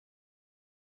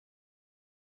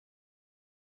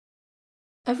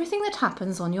Everything that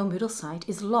happens on your Moodle site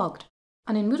is logged,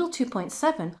 and in Moodle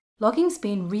 2.7, logging's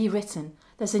been rewritten.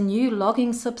 There's a new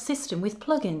logging subsystem with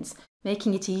plugins,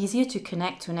 making it easier to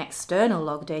connect to an external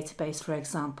log database, for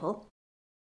example,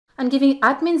 and giving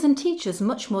admins and teachers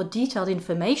much more detailed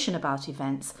information about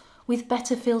events with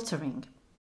better filtering.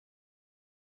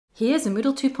 Here's a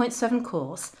Moodle 2.7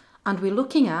 course, and we're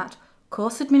looking at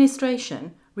course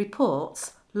administration,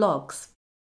 reports, logs.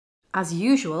 As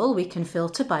usual, we can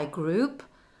filter by group,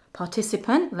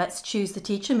 participant, let's choose the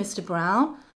teacher, Mr.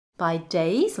 Brown, by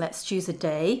days, let's choose a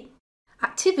day,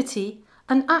 activity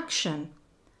and action.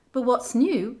 But what's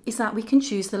new is that we can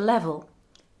choose the level,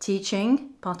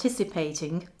 teaching,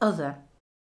 participating, other.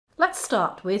 Let's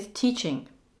start with teaching.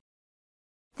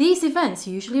 These events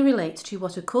usually relate to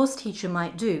what a course teacher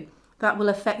might do that will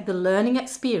affect the learning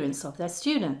experience of their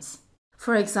students.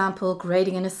 For example,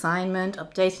 grading an assignment,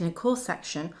 updating a course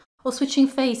section, or switching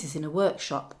phases in a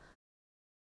workshop.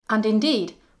 And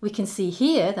indeed, we can see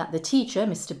here that the teacher,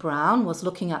 Mr. Brown, was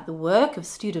looking at the work of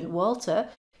student Walter,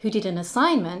 who did an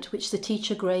assignment which the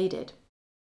teacher graded.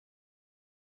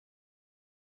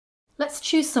 Let's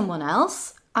choose someone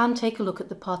else and take a look at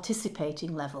the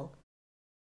participating level.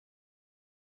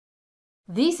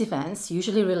 These events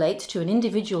usually relate to an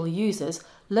individual user's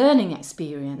learning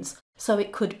experience, so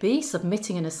it could be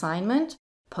submitting an assignment,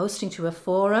 posting to a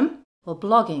forum, or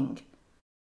blogging.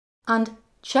 And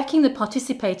checking the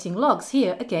participating logs,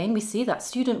 here again we see that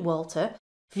student Walter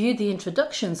viewed the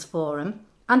introductions forum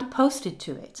and posted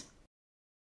to it.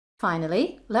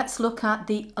 Finally, let's look at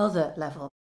the other level.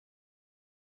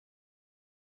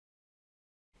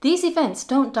 These events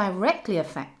don't directly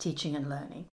affect teaching and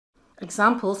learning.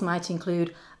 Examples might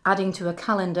include adding to a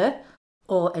calendar,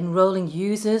 or enrolling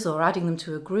users or adding them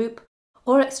to a group,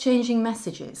 or exchanging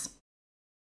messages.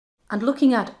 And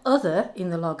looking at other in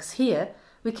the logs here,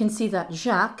 we can see that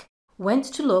Jacques went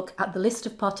to look at the list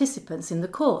of participants in the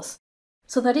course.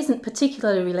 So that isn't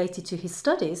particularly related to his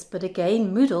studies, but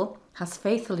again Moodle has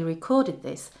faithfully recorded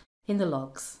this in the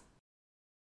logs.